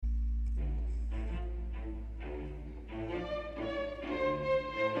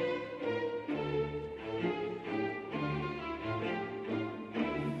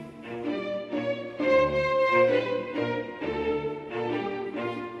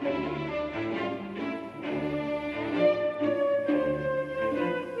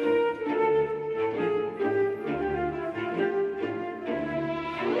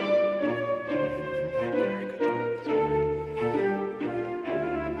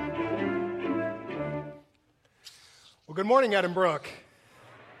Well, good morning, Edinburgh.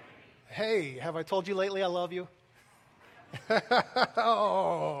 Hey, have I told you lately I love you?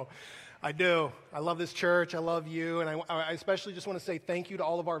 Oh, I do. I love this church. I love you. And I especially just want to say thank you to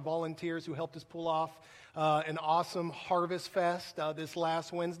all of our volunteers who helped us pull off an awesome Harvest Fest this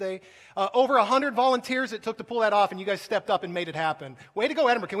last Wednesday. Over 100 volunteers it took to pull that off, and you guys stepped up and made it happen. Way to go,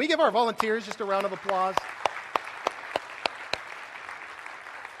 Edinburgh. Can we give our volunteers just a round of applause?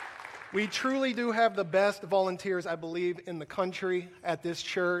 We truly do have the best volunteers, I believe, in the country at this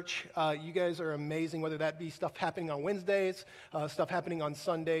church. You guys are amazing, whether that be stuff happening on Wednesdays, stuff happening on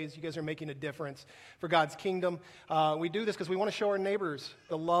Sundays. You guys are making a difference for God's kingdom. We do this because we want to show our neighbors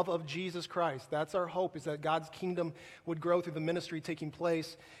the love of Jesus Christ. That's our hope, is that God's kingdom would grow through the ministry taking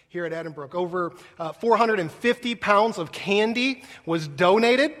place here at Edinburgh. Over 450 pounds of candy was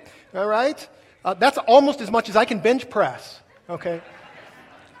donated, all right? That's almost as much as I can bench press, okay?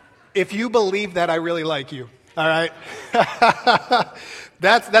 If you believe that, I really like you, all right?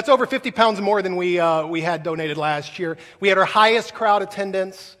 That's over 50 pounds more than we had donated last year. We had our highest crowd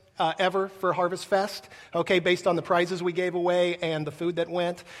attendance ever for Harvest Fest, okay, based on the prizes we gave away and the food that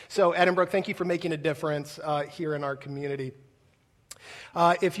went. So, Edinburgh, thank you for making a difference here in our community.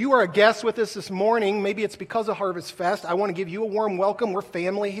 If you are a guest with us this morning, maybe it's because of Harvest Fest, I want to give you a warm welcome. We're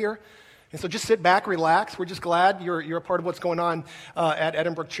family here. And so just sit back, relax. We're just glad you're a part of what's going on at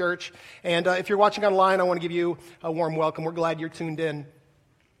Edinburgh Church. And if you're watching online, I want to give you a warm welcome. We're glad you're tuned in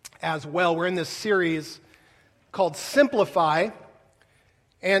as well. We're in this series called Simplify.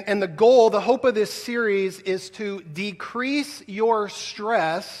 And the goal, the hope of this series is to decrease your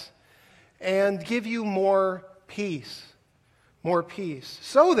stress and give you more peace. More peace.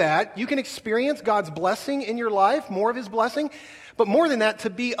 So that you can experience God's blessing in your life, more of His blessing. But more than that,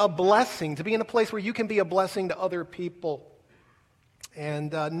 to be a blessing, to be in a place where you can be a blessing to other people.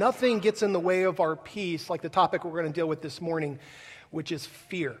 And nothing gets in the way of our peace like the topic we're going to deal with this morning, which is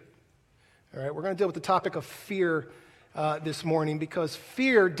fear. All right, we're going to deal with the topic of fear this morning because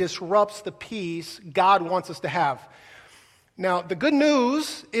fear disrupts the peace God wants us to have. Now, the good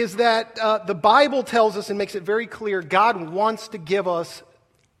news is that the Bible tells us and makes it very clear God wants to give us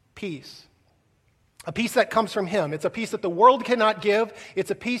peace. A peace that comes from Him. It's a peace that the world cannot give.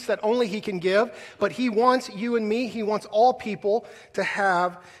 It's a peace that only He can give. But He wants you and me, He wants all people to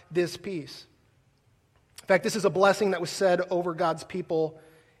have this peace. In fact, this is a blessing that was said over God's people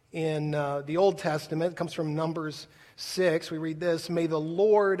in the Old Testament. It comes from Numbers 6. We read this: May the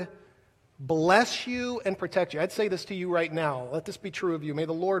Lord bless you and protect you. I'd say this to you right now. Let this be true of you. May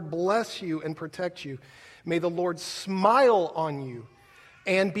the Lord bless you and protect you. May the Lord smile on you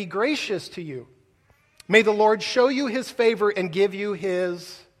and be gracious to you. May the Lord show you His favor and give you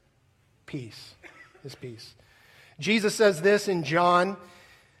His peace. His peace. Jesus says this in John,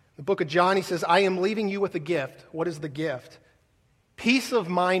 the book of John. He says, I am leaving you with a gift. What is the gift? Peace of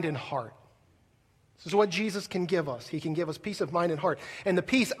mind and heart. This is what Jesus can give us. He can give us peace of mind and heart. And the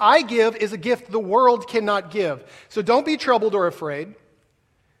peace I give is a gift the world cannot give. So don't be troubled or afraid.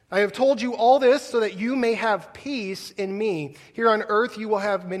 I have told you all this so that you may have peace in me. Here on earth you will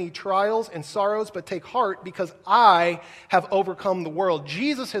have many trials and sorrows, but take heart because I have overcome the world.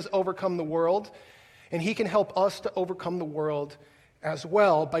 Jesus has overcome the world, and He can help us to overcome the world as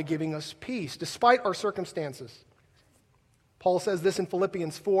well by giving us peace, despite our circumstances. Paul says this in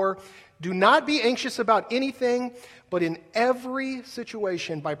Philippians 4, do not be anxious about anything, but in every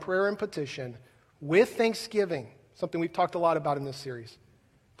situation, by prayer and petition, with thanksgiving, something we've talked a lot about in this series,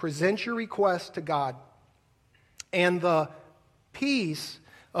 present your request to God, and the peace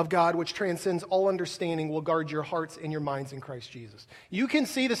of God, which transcends all understanding, will guard your hearts and your minds in Christ Jesus. You can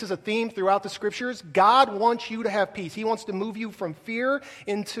see this is a theme throughout the Scriptures. God wants you to have peace. He wants to move you from fear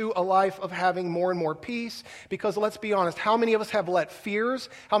into a life of having more and more peace, because let's be honest, how many of us have let fears,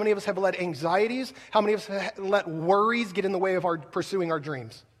 how many of us have let anxieties, how many of us have let worries get in the way of pursuing our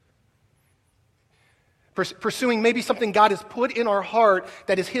dreams? Pursuing maybe something God has put in our heart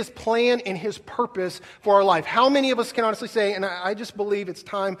that is His plan and His purpose for our life. How many of us can honestly say, and I just believe it's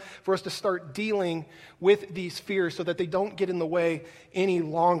time for us to start dealing with these fears so that they don't get in the way any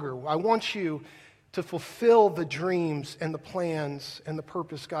longer. I want you to fulfill the dreams and the plans and the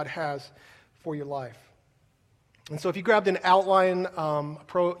purpose God has for your life. And so if you grabbed an outline,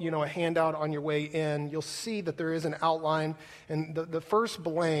 a handout on your way in, you'll see that there is an outline. And the first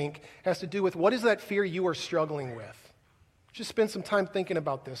blank has to do with what is that fear you are struggling with? Just spend some time thinking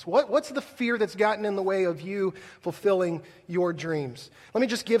about this. What's the fear that's gotten in the way of you fulfilling your dreams? Let me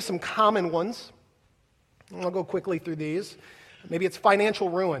just give some common ones. I'll go quickly through these. Maybe it's financial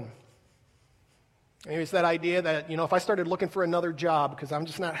ruin. Maybe it's that idea that, if I started looking for another job because I'm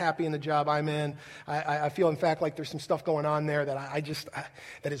just not happy in the job I'm in, I feel, in fact, like there's some stuff going on there that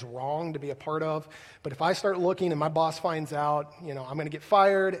that is wrong to be a part of. But if I start looking and my boss finds out, I'm going to get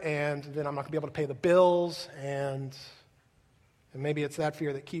fired, and then I'm not going to be able to pay the bills, and maybe it's that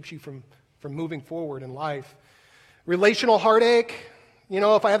fear that keeps you from moving forward in life. Relational heartache.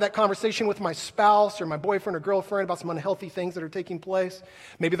 If I have that conversation with my spouse or my boyfriend or girlfriend about some unhealthy things that are taking place,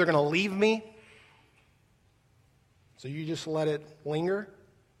 maybe they're going to leave me. So you just let it linger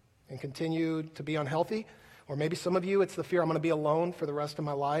and continue to be unhealthy. Or maybe some of you, it's the fear I'm going to be alone for the rest of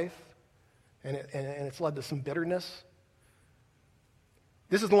my life, and it's led to some bitterness.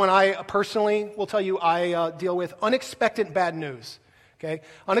 This is the one I personally will tell you I deal with. Unexpected bad news. Okay?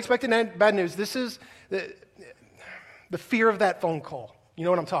 Unexpected bad news. This is the fear of that phone call. You know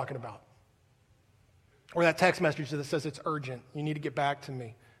what I'm talking about. Or that text message that says it's urgent. You need to get back to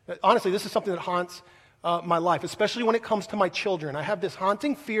me. Honestly, this is something that haunts my life, especially when it comes to my children. I have this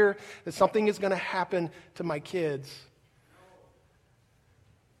haunting fear that something is going to happen to my kids.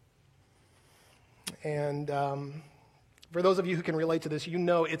 And for those of you who can relate to this,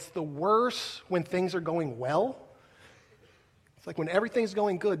 it's the worst when things are going well. It's like when everything's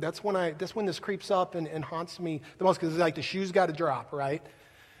going good, that's when this creeps up and haunts me the most, because it's like the shoe's got to drop, right?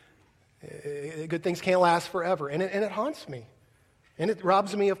 Good things can't last forever, and it haunts me, and it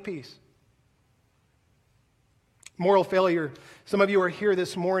robs me of peace. Moral failure. Some of you are here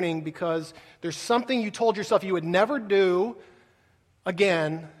this morning because there's something you told yourself you would never do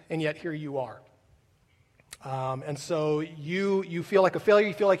again, and yet here you are. And so you feel like a failure.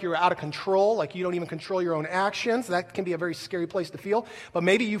 You feel like you're out of control, like you don't even control your own actions. That can be a very scary place to feel. But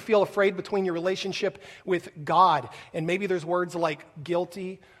maybe you feel afraid between your relationship with God. And maybe there's words like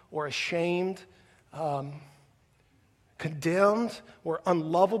guilty or ashamed, condemned or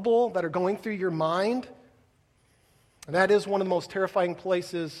unlovable that are going through your mind. And that is one of the most terrifying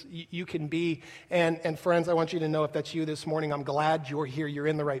places you can be. And friends, I want you to know, if that's you this morning, I'm glad you're here. You're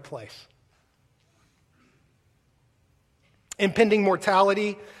in the right place. Impending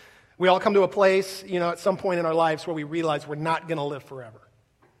mortality. We all come to a place, at some point in our lives where we realize we're not going to live forever.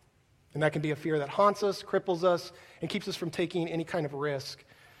 And that can be a fear that haunts us, cripples us, and keeps us from taking any kind of risk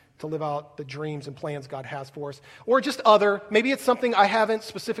to live out the dreams and plans God has for us. Or just maybe it's something I haven't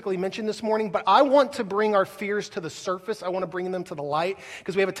specifically mentioned this morning, but I want to bring our fears to the surface. I want to bring them to the light,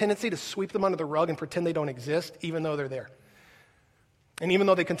 because we have a tendency to sweep them under the rug and pretend they don't exist, even though they're there. And even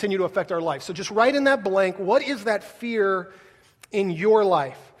though they continue to affect our life. So just write in that blank, what is that fear in your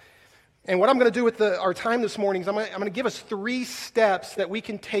life? And what I'm going to do with our time this morning is I'm going to give us 3 steps that we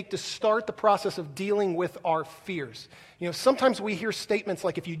can take to start the process of dealing with our fears. Sometimes we hear statements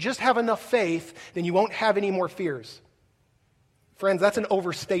like, if you just have enough faith, then you won't have any more fears. Friends, that's an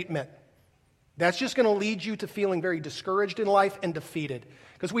overstatement. That's just going to lead you to feeling very discouraged in life and defeated,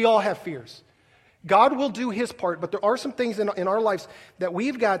 because we all have fears. God will do His part, but there are some things in our lives that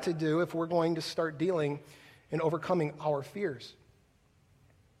we've got to do if we're going to start dealing and overcoming our fears.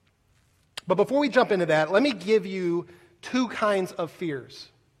 But before we jump into that, let me give you 2 kinds of fears.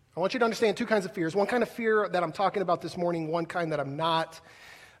 I want you to understand 2 kinds of fears. One kind of fear that I'm talking about this morning, one kind that I'm not.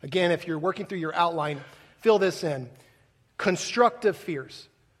 Again, if you're working through your outline, fill this in. Constructive fears.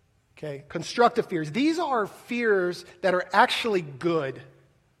 Okay, constructive fears. These are fears that are actually good.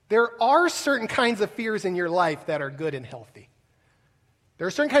 There are certain kinds of fears in your life that are good and healthy. There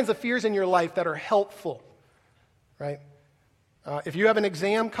are certain kinds of fears in your life that are helpful, right? If you have an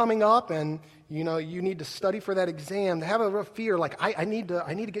exam coming up and you need to study for that exam, to have a fear like I need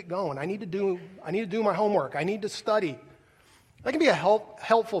to get going. I need to do my homework. I need to study. That can be a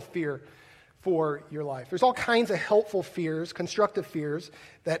helpful fear for your life. There's all kinds of helpful fears, constructive fears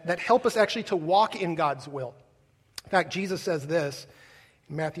that help us actually to walk in God's will. In fact, Jesus says this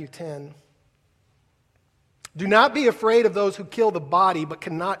in Matthew 10. Do not be afraid of those who kill the body but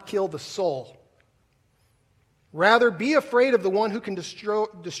cannot kill the soul. Rather, be afraid of the one who can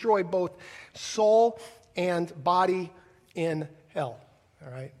destroy both soul and body in hell.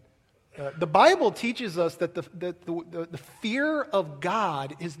 All right. The Bible teaches us that the fear of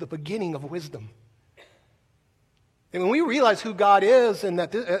God is the beginning of wisdom. And when we realize who God is and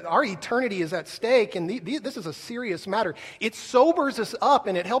that our eternity is at stake, and this is a serious matter, it sobers us up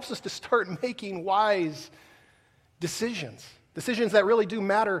and it helps us to start making wise decisions. Decisions that really do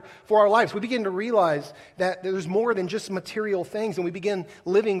matter for our lives. We begin to realize that there's more than just material things, and we begin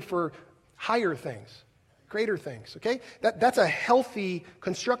living for higher things, greater things, okay? That's a healthy,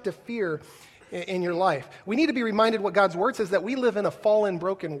 constructive fear in your life. We need to be reminded what God's Word says, that we live in a fallen,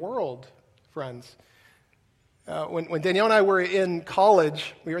 broken world, friends. When Danielle and I were in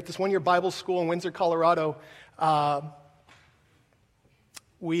college, we were at this one-year Bible school in Windsor, Colorado.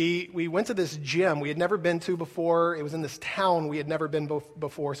 We went to this gym we had never been to before. It was in this town we had never been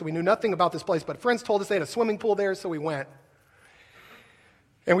before, so we knew nothing about this place. But friends told us they had a swimming pool there, so we went.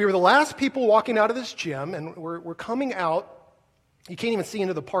 And we were the last people walking out of this gym, and we're coming out. You can't even see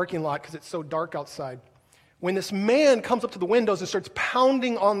into the parking lot because it's so dark outside. When this man comes up to the windows and starts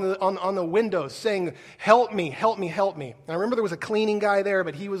pounding on the windows, saying, "Help me, help me, help me." And I remember there was a cleaning guy there,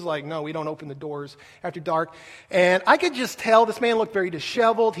 but he was like, "No, we don't open the doors after dark." And I could just tell this man looked very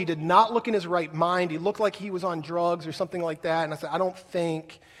disheveled. He did not look in his right mind. He looked like he was on drugs or something like that. And I said, "I don't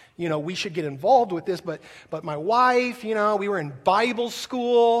think, we should get involved with this." But my wife, we were in Bible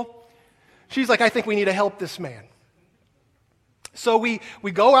school. She's like, "I think we need to help this man." So we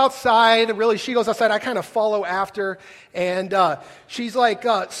go outside. Really, she goes outside. I kind of follow after. And she's like,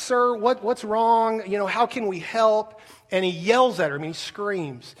 "Sir, what's wrong? How can we help?" And he yells at her. He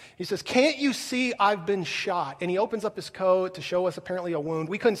screams. He says, "Can't you see I've been shot?" And he opens up his coat to show us apparently a wound.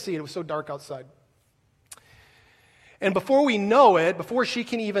 We couldn't see it. It was so dark outside. And before we know it, before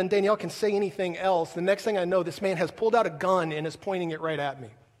Danielle can say anything else, the next thing I know, this man has pulled out a gun and is pointing it right at me.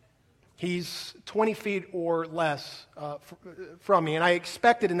 He's 20 feet or less from me, and I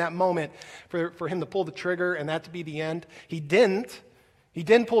expected in that moment for him to pull the trigger and that to be the end. He didn't. He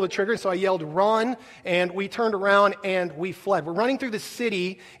didn't pull the trigger, so I yelled, "Run," and we turned around and we fled. We're running through the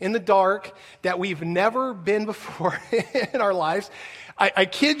city in the dark that we've never been before in our lives. I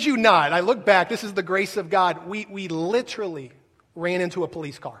kid you not. I look back. This is the grace of God. We literally ran into a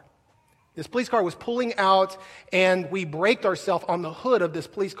police car. This police car was pulling out, and we braked ourselves on the hood of this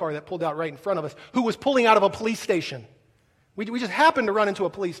police car that pulled out right in front of us, who was pulling out of a police station. We just happened to run into a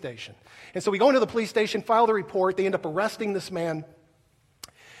police station. And so we go into the police station, file the report. They end up arresting this man.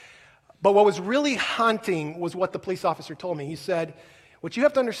 But what was really haunting was what the police officer told me. He said, "What you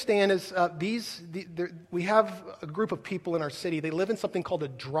have to understand is we have a group of people in our city. They live in something called a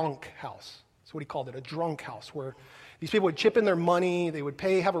drunk house." That's what he called it, a drunk house, where these people would chip in their money, they would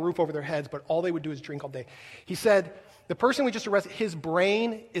have a roof over their heads, but all they would do is drink all day. He said, the person we just arrested, his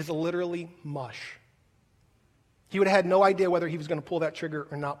brain is literally mush. He would have had no idea whether he was going to pull that trigger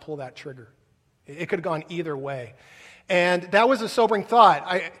or not pull that trigger. It could have gone either way. And that was a sobering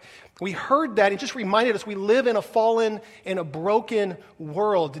thought. We heard that. It just reminded us we live in a fallen and a broken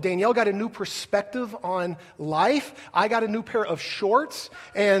world. Danielle got a new perspective on life. I got a new pair of shorts.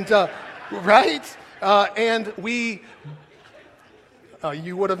 And, right? And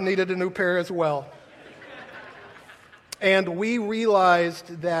you would have needed a new pair as well. And we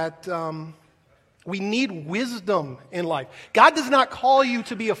realized that we need wisdom in life. God does not call you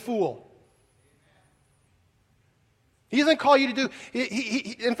to be a fool. He doesn't call you to do,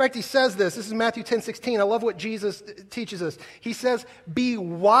 in fact, he says this. This is Matthew 10:16. I love what Jesus teaches us. He says, "Be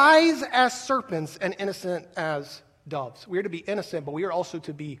wise as serpents and innocent as doves." We are to be innocent, but we are also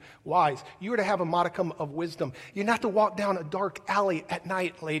to be wise. You are to have a modicum of wisdom. You're not to walk down a dark alley at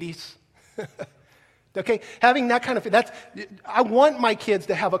night, ladies. Okay? Having that kind of fear, I want my kids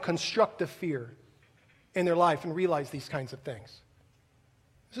to have a constructive fear in their life and realize these kinds of things.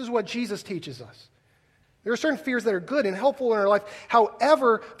 This is what Jesus teaches us. There are certain fears that are good and helpful in our life.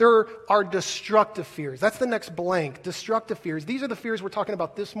 However, there are destructive fears. That's the next blank, destructive fears. These are the fears we're talking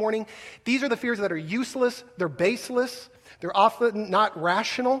about this morning. These are the fears that are useless, they're baseless, they're often not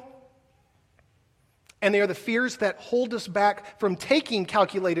rational, and they are the fears that hold us back from taking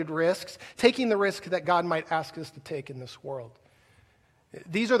calculated risks, taking the risk that God might ask us to take in this world.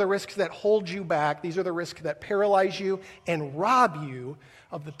 These are the risks that hold you back. These are the risks that paralyze you and rob you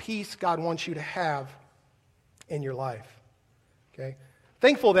of the peace God wants you to have in your life. Okay?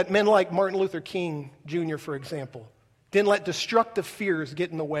 Thankful that men like Martin Luther King Jr., for example, didn't let destructive fears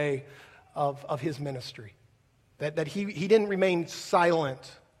get in the way of his ministry. That he didn't remain silent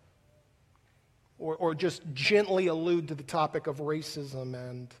or just gently allude to the topic of racism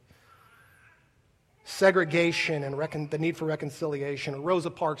and segregation and the need for reconciliation.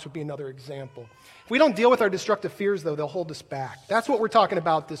 Rosa Parks would be another example. If we don't deal with our destructive fears, though, they'll hold us back. That's what we're talking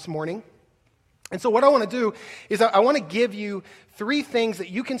about this morning. And so what I want to do is I want to give you 3 things that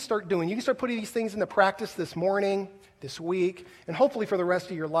you can start doing. You can start putting these things into practice this morning, this week, and hopefully for the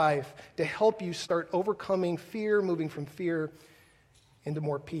rest of your life to help you start overcoming fear, moving from fear into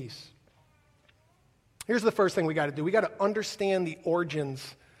more peace. Here's the first thing we got to do. We got to understand the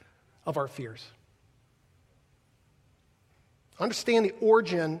origins of our fears. Understand the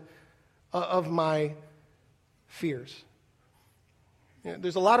origin of my fears.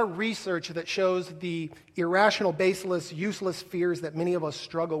 There's a lot of research that shows the irrational, baseless, useless fears that many of us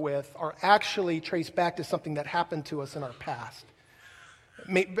struggle with are actually traced back to something that happened to us in our past,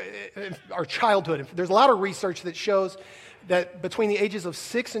 our childhood. There's a lot of research that shows that between the ages of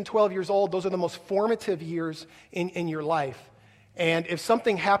 6 and 12 years old, those are the most formative years in your life. And if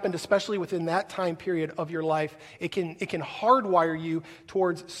something happened, especially within that time period of your life, it can hardwire you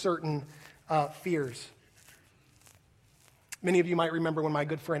towards certain fears. Many of you might remember when my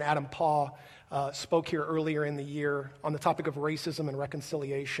good friend Adam Paw spoke here earlier in the year on the topic of racism and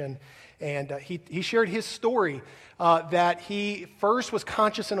reconciliation. And he shared his story that he first was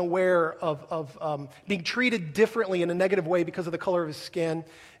conscious and aware of being treated differently in a negative way because of the color of his skin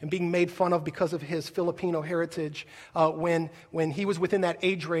and being made fun of because of his Filipino heritage when he was within that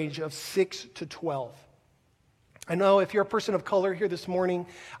age range of 6 to 12. I know if you're a person of color here this morning,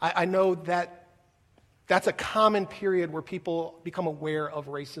 I know that that's a common period where people become aware of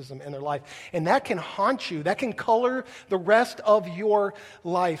racism in their life. And that can haunt you. That can color the rest of your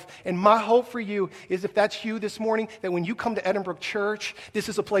life. And my hope for you is if that's you this morning, that when you come to Edinburgh Church, this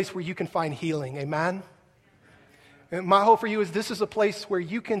is a place where you can find healing. Amen? And my hope for you is this is a place where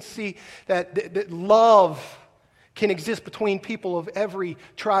you can see that love can exist between people of every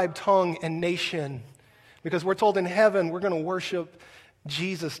tribe, tongue, and nation. Because we're told in heaven we're going to worship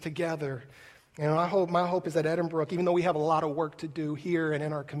Jesus together. And my hope is that Edinburgh, even though we have a lot of work to do here and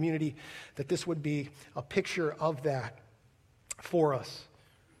in our community, that this would be a picture of that for us.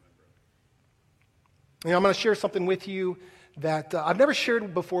 I'm going to share something with you that I've never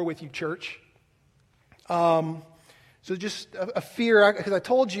shared before with you, church. So just a fear, because I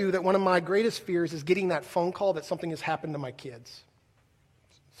told you that one of my greatest fears is getting that phone call that something has happened to my kids.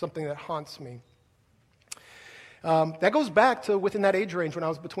 Something that haunts me. That goes back to within that age range when I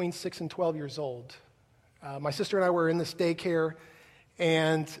was between 6 and 12 years old. My sister and I were in this daycare,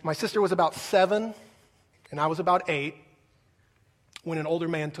 and my sister was about 7, and I was about 8, when an older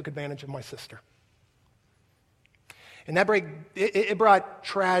man took advantage of my sister. And that it brought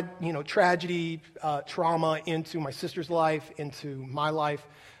tragedy, trauma into my sister's life, into my life,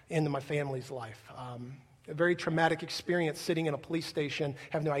 into my family's life. A very traumatic experience sitting in a police station,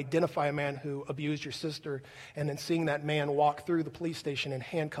 having to identify a man who abused your sister, and then seeing that man walk through the police station in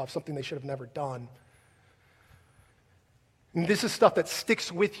handcuffs, something they should have never done. And this is stuff that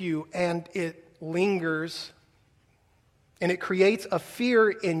sticks with you, and it lingers, and it creates a fear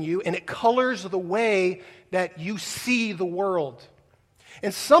in you, and it colors the way that you see the world.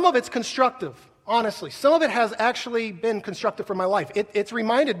 And some of it's constructive. Honestly, some of it has actually been constructive for my life. It's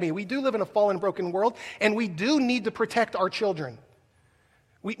reminded me we do live in a fallen, broken world, and we do need to protect our children.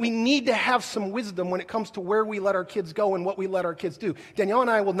 We need to have some wisdom when it comes to where we let our kids go and what we let our kids do. Danielle and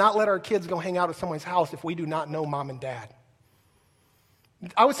I will not let our kids go hang out at someone's house if we do not know mom and dad.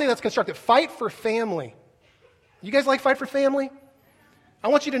 I would say that's constructive. Fight for family. You guys like Fight for Family? I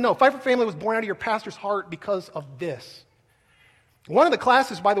want you to know, Fight for Family was born out of your pastor's heart because of this. One of the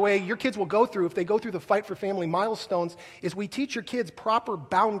classes, by the way, your kids will go through, if they go through the Fight for Family milestones, is we teach your kids proper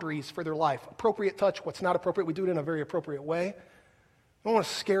boundaries for their life. Appropriate touch, what's not appropriate. We do it in a very appropriate way. I don't want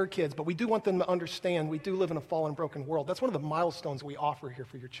to scare kids, but we do want them to understand we do live in a fallen, broken world. That's one of the milestones we offer here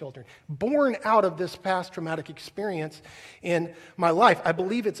for your children. Born out of this past traumatic experience in my life, I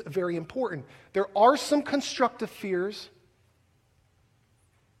believe it's very important. There are some constructive fears,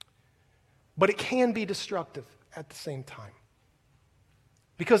 but it can be destructive at the same time.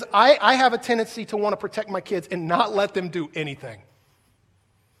 Because I have a tendency to want to protect my kids and not let them do anything.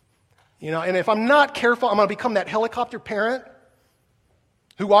 And if I'm not careful, I'm going to become that helicopter parent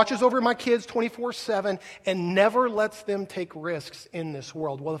who watches over my kids 24/7 and never lets them take risks in this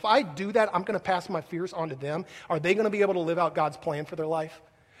world. Well, if I do that, I'm going to pass my fears on to them. Are they going to be able to live out God's plan for their life?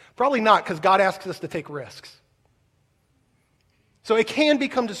 Probably not, because God asks us to take risks. So it can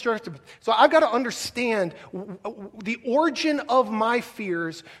become destructive. So I've got to understand the origin of my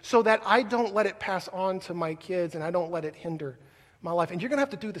fears so that I don't let it pass on to my kids and I don't let it hinder my life. And you're going to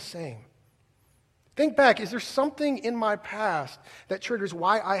have to do the same. Think back, is there something in my past that triggers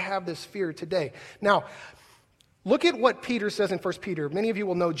why I have this fear today? Now, look at what Peter says in 1 Peter. Many of you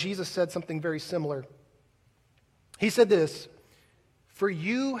will know Jesus said something very similar. He said this, "For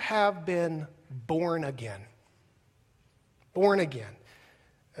you have been born again." Born again,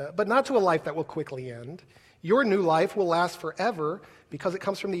 but not to a life that will quickly end. Your new life will last forever because it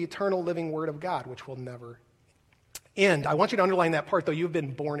comes from the eternal living Word of God, which will never end. I want you to underline that part, though. You've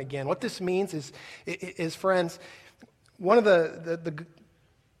been born again. What this means is friends, one of the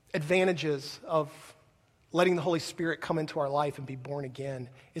advantages of letting the Holy Spirit come into our life and be born again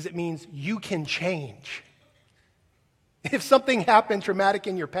is it means you can change. If something happened traumatic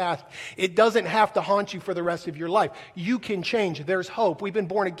in your past, it doesn't have to haunt you for the rest of your life. You can change. There's hope. We've been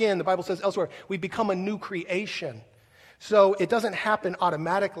born again. The Bible says elsewhere, we become a new creation. So it doesn't happen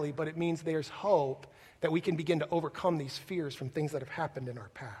automatically, but it means there's hope that we can begin to overcome these fears from things that have happened in our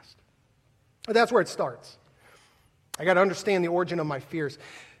past. But that's where it starts. I got to understand the origin of my fears.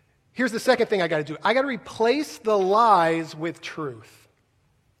 Here's the second thing I got to do. I got to replace the lies with truth.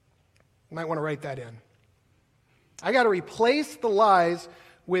 You might want to write that in. I got to replace the lies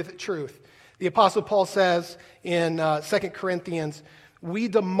with truth. The Apostle Paul says in 2 Corinthians, we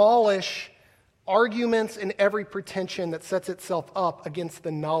demolish arguments and every pretension that sets itself up against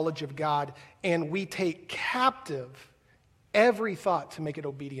the knowledge of God, and we take captive every thought to make it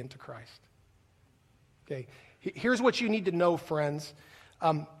obedient to Christ. Okay, here's what you need to know, friends.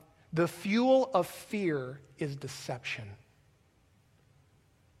 The fuel of fear is deception.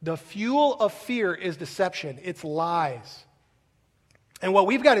 The fuel of fear is deception. It's lies. And what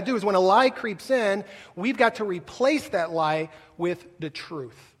we've got to do is when a lie creeps in, we've got to replace that lie with the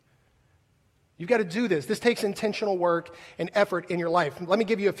truth. You've got to do this. This takes intentional work and effort in your life. Let me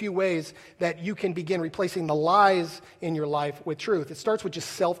give you a few ways that you can begin replacing the lies in your life with truth. It starts with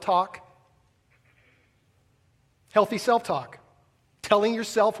just self-talk. Healthy self-talk. Telling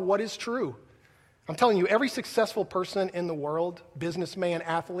yourself what is true. I'm telling you, every successful person in the world, businessman,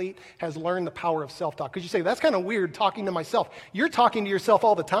 athlete, has learned the power of self-talk. Because you say, that's kind of weird talking to myself. You're talking to yourself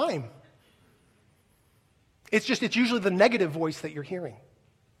all the time. It's usually the negative voice that you're hearing.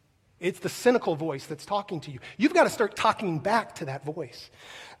 It's the voice that's talking to you. You've got to start talking back to that voice.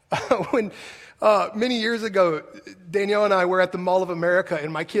 When many years ago, Danielle and I were at the Mall of America,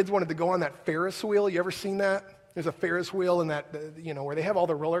 and my kids wanted to go on that Ferris wheel. You ever seen that? There's a Ferris wheel in that, where they have all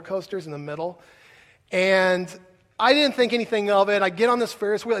the roller coasters in the middle. And I didn't think anything of it. I get on this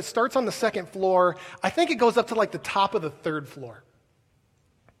Ferris wheel. It starts on the second floor. I think it goes up to like the top of the third floor.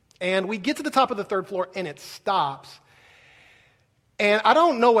 And we get to the top of the third floor, and it stops. And I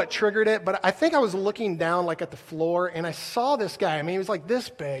don't know what triggered it, but I think I was looking down like at the floor, and I saw this guy. I mean, he was like this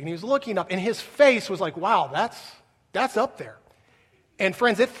big, and he was looking up, and his face was like, wow, that's up there. And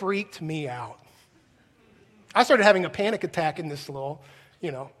friends, it freaked me out. I started having a panic attack in this little,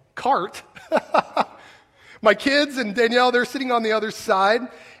 cart. My kids and Danielle, they're sitting on the other side,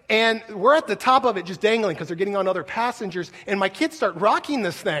 and we're at the top of it just dangling because they're getting on other passengers, and my kids start rocking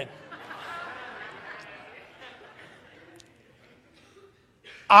this thing.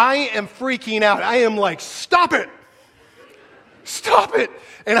 I am freaking out. I am like, stop it. Stop it.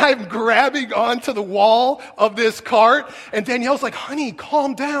 And I'm grabbing onto the wall of this cart. And Danielle's like, honey,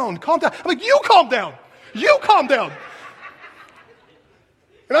 calm down. Calm down. I'm like, you calm down. You calm down.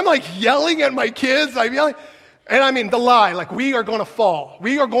 And I'm like yelling at my kids. I'm yelling. And I mean, the lie, like, we are going to fall.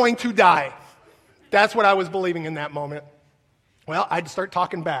 We are going to die. That's what I was believing in that moment. Well, I had to start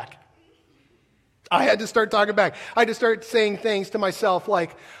talking back. I had to start saying things to myself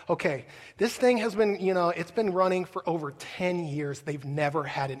like, okay, this thing has been, it's been running for over 10 years. They've never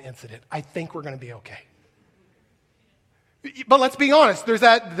had an incident. I think we're going to be okay. But let's be honest, there's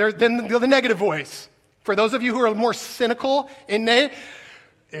then the negative voice. For those of you who are more cynical it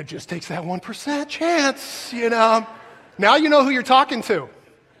just takes that 1% chance, Now you know who you're talking to.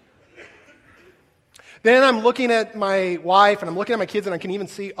 Then I'm looking at my wife, and I'm looking at my kids, and I can even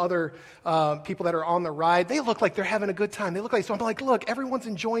see other people that are on the ride. They look like they're having a good time. So I'm like, look, everyone's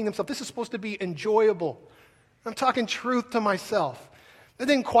enjoying themselves. This is supposed to be enjoyable. I'm talking truth to myself. I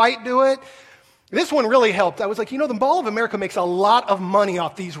didn't quite do it. This one really helped. I was like, the Mall of America makes a lot of money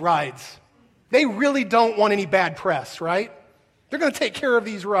off these rides. They really don't want any bad press, right? They're going to take care of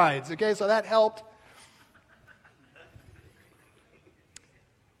these rides, okay? So that helped.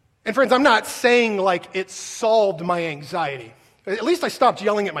 And friends, I'm not saying like it solved my anxiety. At least I stopped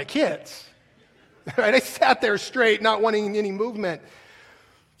yelling at my kids. Right? I sat there straight, not wanting any movement.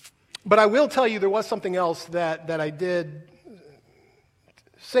 But I will tell you there was something else that I did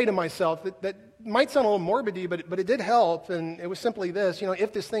say to myself that might sound a little morbid, but it did help. And it was simply this,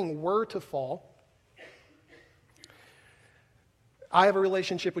 if this thing were to fall, I have a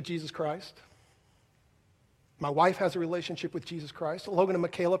relationship with Jesus Christ. My wife has a relationship with Jesus Christ. Logan and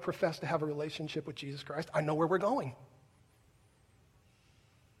Michaela profess to have a relationship with Jesus Christ. I know where we're going.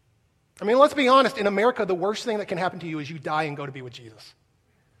 I mean, let's be honest. In America, the worst thing that can happen to you is you die and go to be with Jesus.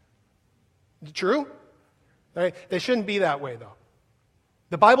 Is it true? Right? They shouldn't be that way, though.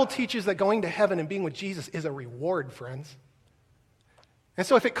 The Bible teaches that going to heaven and being with Jesus is a reward, friends. And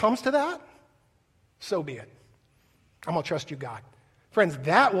so if it comes to that, so be it. I'm going to trust you, God. Friends,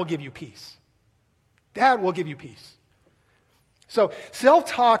 that will give you peace. That will give you peace. So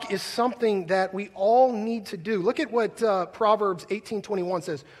self-talk is something that we all need to do. Look at what Proverbs 18:21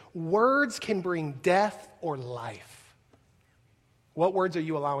 says. Words can bring death or life. What words are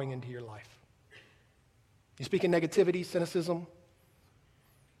you allowing into your life? You speaking negativity, cynicism?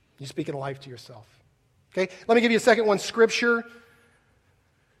 You speaking life to yourself? Okay, let me give you a second one, Scripture.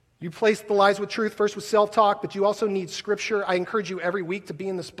 You place the lies with truth, first with self-talk, but you also need Scripture. I encourage you every week to be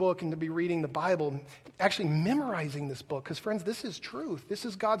in this book and to be reading the Bible, actually memorizing this book, because friends, this is truth. This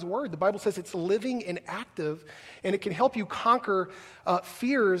is God's Word. The Bible says it's living and active, and it can help you conquer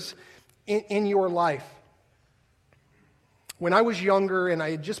fears in your life. When I was younger and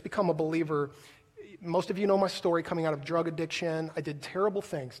I had just become a believer, most of you know my story coming out of drug addiction. I did terrible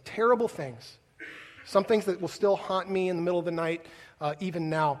things. Some things that will still haunt me in the middle of the night,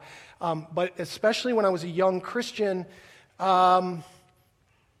 even now. But especially when I was a young Christian, I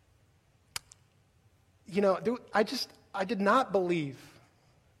did not believe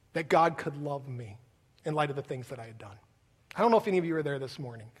that God could love me in light of the things that I had done. I don't know if any of you were there this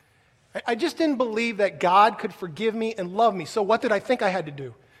morning. I just didn't believe that God could forgive me and love me. So what did I think I had to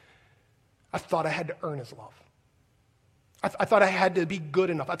do? I thought I had to earn his love. I thought I had to be good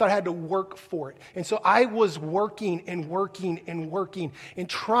enough. I thought I had to work for it. And so I was working and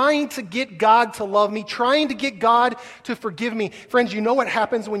trying to get God to love me, trying to get God to forgive me. Friends, you know what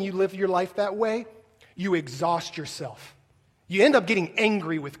happens when you live your life that way? You exhaust yourself. You end up getting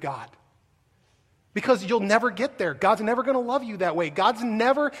angry with God because you'll never get there. God's never going to love you that way. God's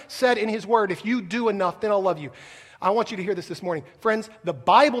never said in his word, if you do enough, then I'll love you. I want you to hear this morning. Friends, the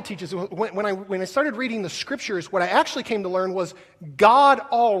Bible teaches, when I started reading the Scriptures, what I actually came to learn was God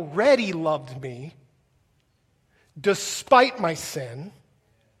already loved me despite my sin,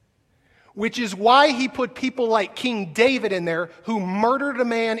 which is why he put people like King David in there who murdered a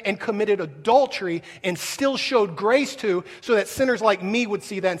man and committed adultery and still showed grace to, so that sinners like me would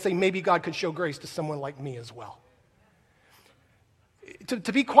see that and say, maybe God could show grace to someone like me as well.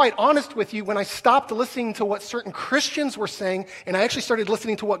 To be quite honest with you, when I stopped listening to what certain Christians were saying and I actually started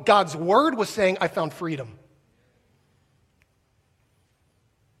listening to what God's Word was saying, I found freedom.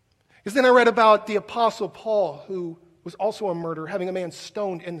 Because then I read about the Apostle Paul, who was also a murderer, having a man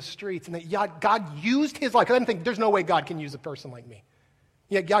stoned in the streets, and that God used his life. I didn't think, there's no way God can use a person like me.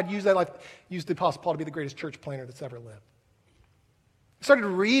 Yet God used that life, used the Apostle Paul to be the greatest church planter that's ever lived. I started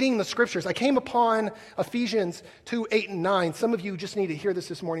reading the Scriptures. I came upon Ephesians 2:8-9. Some of you just need to hear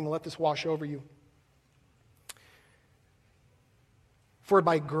this morning and let this wash over you. For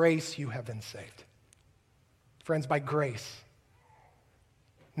by grace you have been saved. Friends, by grace.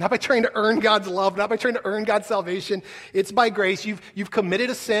 Not by trying to earn God's love, not by trying to earn God's salvation. It's by grace. You've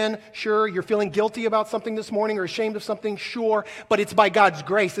committed a sin, sure. You're feeling guilty about something this morning or ashamed of something, sure. But it's by God's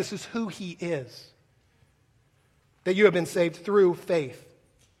grace. This is who he is. That you have been saved through faith.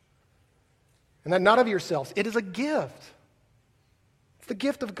 And that not of yourselves. It is a gift. It's the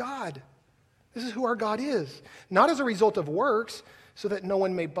gift of God. This is who our God is. Not as a result of works, so that no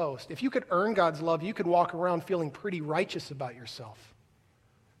one may boast. If you could earn God's love, you could walk around feeling pretty righteous about yourself.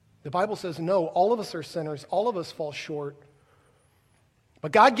 The Bible says, no, all of us are sinners. All of us fall short.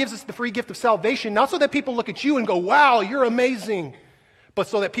 But God gives us the free gift of salvation, not so that people look at you and go, wow, you're amazing. But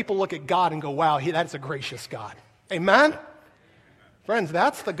so that people look at God and go, wow, that's a gracious God. Amen? Friends,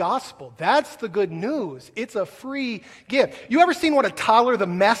 that's the gospel. That's the good news. It's a free gift. You ever seen the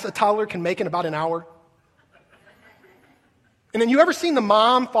mess a toddler can make in about an hour? And then you ever seen the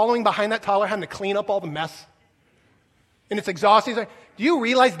mom following behind that toddler having to clean up all the mess? And it's exhausting. Do you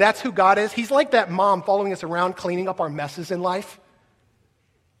realize that's who God is? He's like that mom following us around cleaning up our messes in life,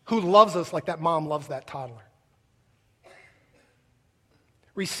 who loves us like that mom loves that toddler.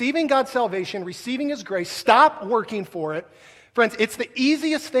 Receiving God's salvation, receiving his grace, stop working for it. Friends, it's the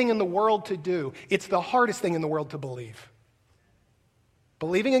easiest thing in the world to do. It's the hardest thing in the world to believe.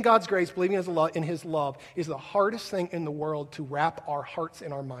 Believing in God's grace, believing in his love is the hardest thing in the world to wrap our hearts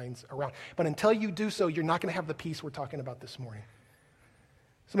and our minds around. But until you do so, you're not going to have the peace we're talking about this morning.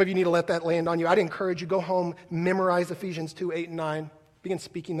 Some of you need to let that land on you. I'd encourage you, go home, memorize Ephesians 2:8-9. Begin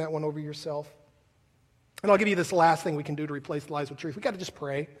speaking that one over yourself. And I'll give you this last thing we can do to replace the lies with truth. We've got to just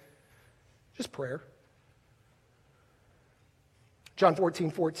pray. Just prayer. John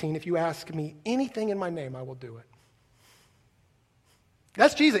 14:14, if you ask me anything in my name, I will do it.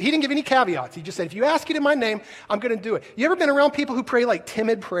 That's Jesus. He didn't give any caveats. He just said, if you ask it in my name, I'm going to do it. You ever been around people who pray like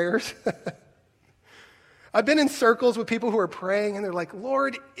timid prayers? I've been in circles with people who are praying and they're like,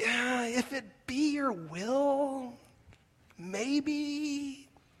 Lord, if it be your will, maybe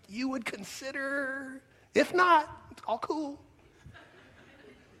you would consider. If not, it's all cool.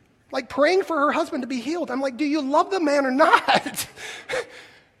 like praying for her husband to be healed. I'm like, do you love the man or not?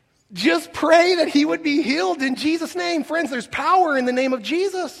 Just pray that he would be healed in Jesus' name. Friends, there's power in the name of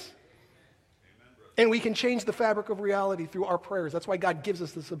Jesus. And we can change the fabric of reality through our prayers. That's why God gives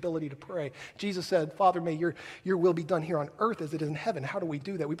us this ability to pray. Jesus said, Father, may your will be done here on earth as it is in heaven. How do we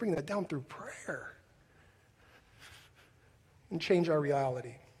do that? We bring that down through prayer and change our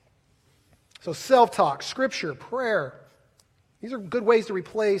reality. So self-talk, scripture, prayer. These are good ways to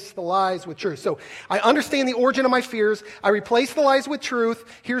replace the lies with truth. So I understand the origin of my fears. I replace the lies with truth.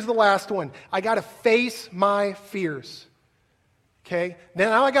 Here's the last one. I got to face my fears. Okay?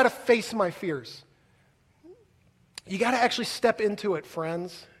 Now I got to face my fears. You got to actually step into it,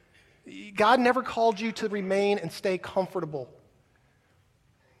 friends. God never called you to remain and stay comfortable.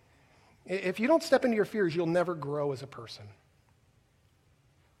 If you don't step into your fears, you'll never grow as a person.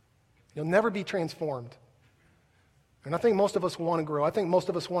 You'll never be transformed. And I think most of us want to grow. I think most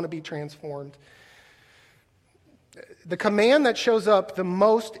of us want to be transformed. The command that shows up the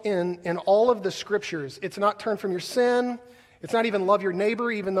most in all of the scriptures, it's not turn from your sin. It's not even love your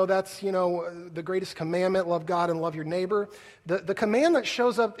neighbor, even though that's, the greatest commandment, love God and love your neighbor. The command that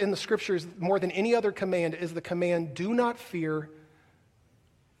shows up in the scriptures more than any other command is the command, do not fear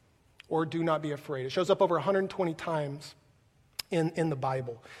or do not be afraid. It shows up over 120 times in the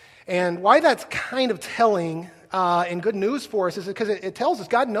Bible. And why that's kind of telling and good news for us is because it tells us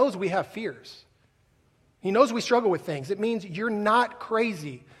God knows we have fears. He knows we struggle with things. It means you're not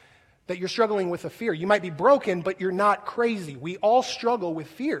crazy that you're struggling with a fear. You might be broken, but you're not crazy. We all struggle with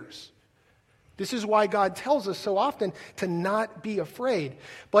fears. This is why God tells us so often to not be afraid.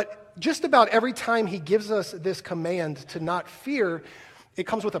 But just about every time he gives us this command to not fear, it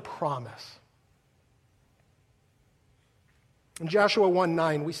comes with a promise. In Joshua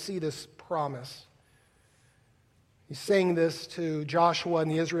 1:9, we see this promise. He's saying this to Joshua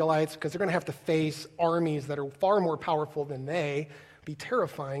and the Israelites because they're going to have to face armies that are far more powerful than they. Be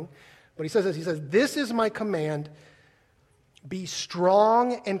terrifying. But he says this, this is my command, be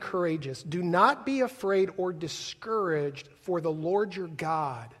strong and courageous. Do not be afraid or discouraged, for the Lord your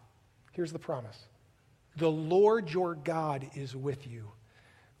God, here's the promise, the Lord your God is with you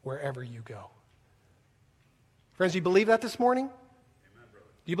wherever you go. Friends, do you believe that this morning?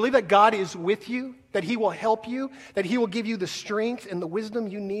 Do you believe that God is with you, that he will help you, that he will give you the strength and the wisdom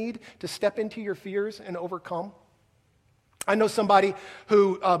you need to step into your fears and overcome? I know somebody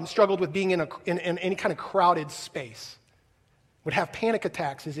who struggled with being in any kind of crowded space, would have panic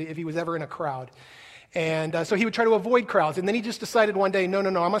attacks if he was ever in a crowd. And so he would try to avoid crowds. And then he just decided one day, no,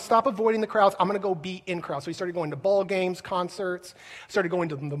 I'm going to stop avoiding the crowds. I'm going to go be in crowds. So he started going to ball games, concerts, started going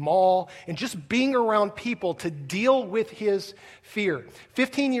to the mall, and just being around people to deal with his fear.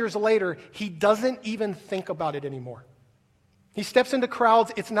 15 years later, he doesn't even think about it anymore. He steps into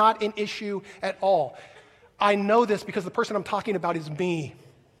crowds. It's not an issue at all. I know this because the person I'm talking about is me.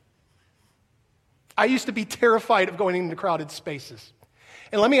 I used to be terrified of going into crowded spaces.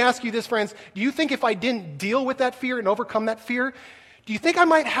 And let me ask you this, friends. Do you think if I didn't deal with that fear and overcome that fear, do you think I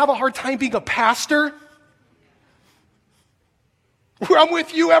might have a hard time being a pastor? Where I'm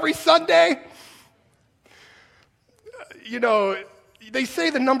with you every Sunday? They say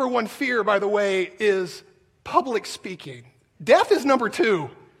the number one fear, by the way, is public speaking. Death is number two.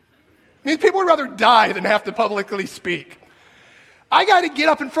 I mean, people would rather die than have to publicly speak. I got to get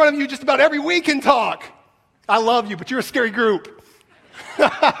up in front of you just about every week and talk. I love you, but you're a scary group. You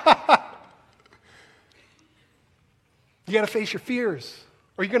got to face your fears,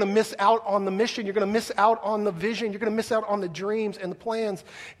 or you're going to miss out on the mission. You're going to miss out on the vision. You're going to miss out on the dreams and the plans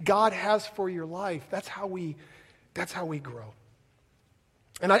God has for your life. That's how we grow.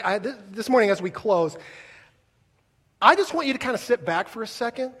 And this morning as we close, I just want you to kind of sit back for a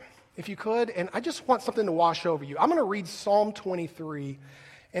second, if you could, and I just want something to wash over you. I'm going to read Psalm 23,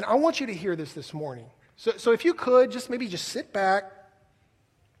 and I want you to hear this morning. So if you could, just sit back.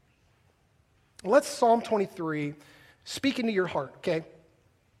 Let's Psalm 23 speak into your heart, okay?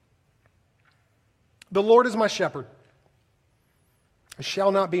 The Lord is my shepherd. I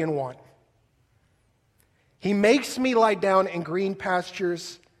shall not be in want. He makes me lie down in green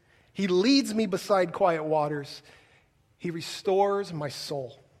pastures. He leads me beside quiet waters. He restores my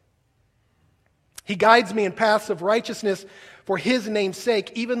soul. He guides me in paths of righteousness for his name's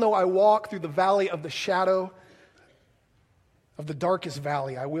sake, even though I walk through the valley of the shadow of the darkest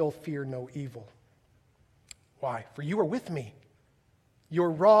valley, I will fear no evil. Why? For you are with me.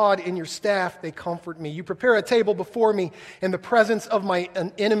 Your rod and your staff, they comfort me. You prepare a table before me in the presence of my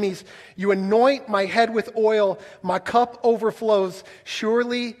enemies. You anoint my head with oil. My cup overflows.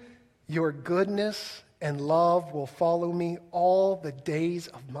 Surely your goodness and love will follow me all the days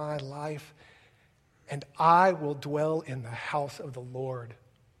of my life, and I will dwell in the house of the Lord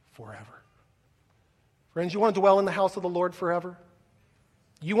forever. Friends, you want to dwell in the house of the Lord forever?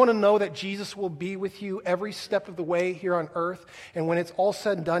 You want to know that Jesus will be with you every step of the way here on earth, and when it's all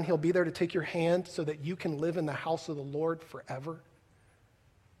said and done, he'll be there to take your hand so that you can live in the house of the Lord forever?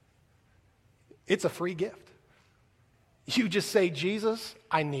 It's a free gift. You just say, Jesus,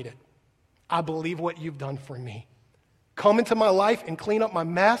 I need it. I believe what you've done for me. Come into my life and clean up my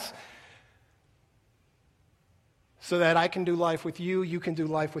mess so that I can do life with you, you can do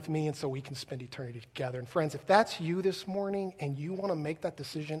life with me, and so we can spend eternity together. And friends, if that's you this morning and you want to make that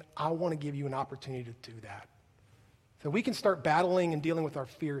decision, I want to give you an opportunity to do that. So we can start battling and dealing with our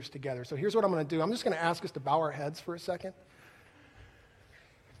fears together. So here's what I'm going to do. I'm just going to ask us to bow our heads for a second.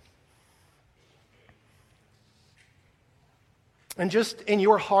 And just in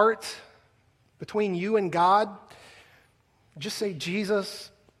your heart, between you and God, just say, Jesus,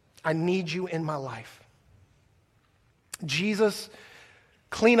 I need you in my life. Jesus,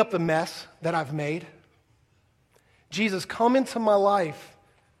 clean up the mess that I've made. Jesus, come into my life.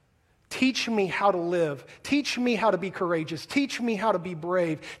 Teach me how to live. Teach me how to be courageous. Teach me how to be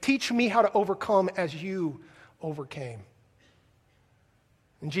brave. Teach me how to overcome as you overcame.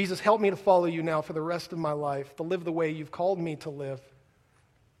 And Jesus, help me to follow you now for the rest of my life, to live the way you've called me to live.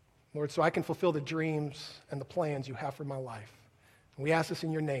 Lord, so I can fulfill the dreams and the plans you have for my life. And we ask this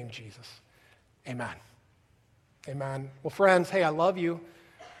in your name, Jesus. Amen. Amen. Well, friends, hey, I love you.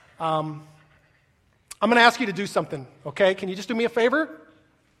 I'm going to ask you to do something, okay? Can you just do me a favor?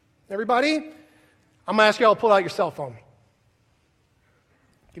 Everybody? I'm going to ask you all to pull out your cell phone.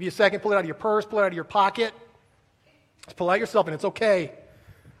 Give you a second, pull it out of your purse, pull it out of your pocket. Just pull out your cell phone. It's okay.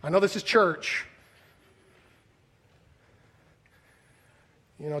 I know this is church.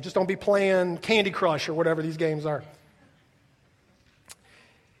 You know, just don't be playing Candy Crush or whatever these games are.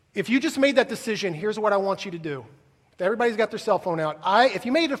 If you just made that decision, here's what I want you to do. Everybody's got their cell phone out. If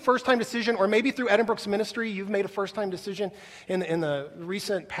you made a first-time decision, or maybe through Edinburgh's ministry, you've made a first-time decision in the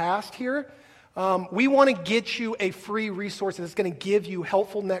recent past here, we want to get you a free resource that's going to give you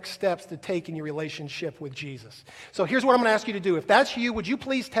helpful next steps to take in your relationship with Jesus. So here's what I'm going to ask you to do. If that's you, would you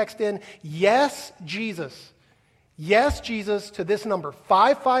please text in, Yes, Jesus. Yes, Jesus, to this number,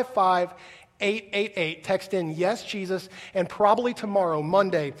 555-888. Text in, Yes, Jesus, and probably tomorrow,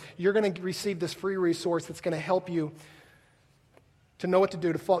 Monday, you're going to receive this free resource that's going to help you to know what to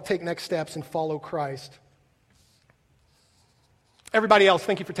do, to take next steps and follow Christ. Everybody else,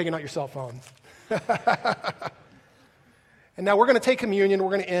 thank you for taking out your cell phone. And now we're going to take communion.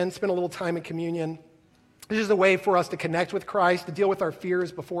 We're going to spend a little time in communion. This is a way for us to connect with Christ, to deal with our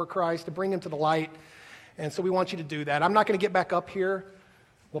fears before Christ, to bring him to the light. And so we want you to do that. I'm not going to get back up here.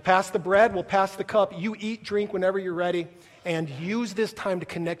 We'll pass the bread. We'll pass the cup. You eat, drink whenever you're ready. And use this time to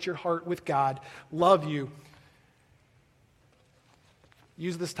connect your heart with God. Love you.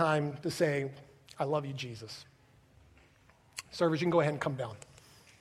 Use this time to say, I love you, Jesus. Servers, you can go ahead and come down.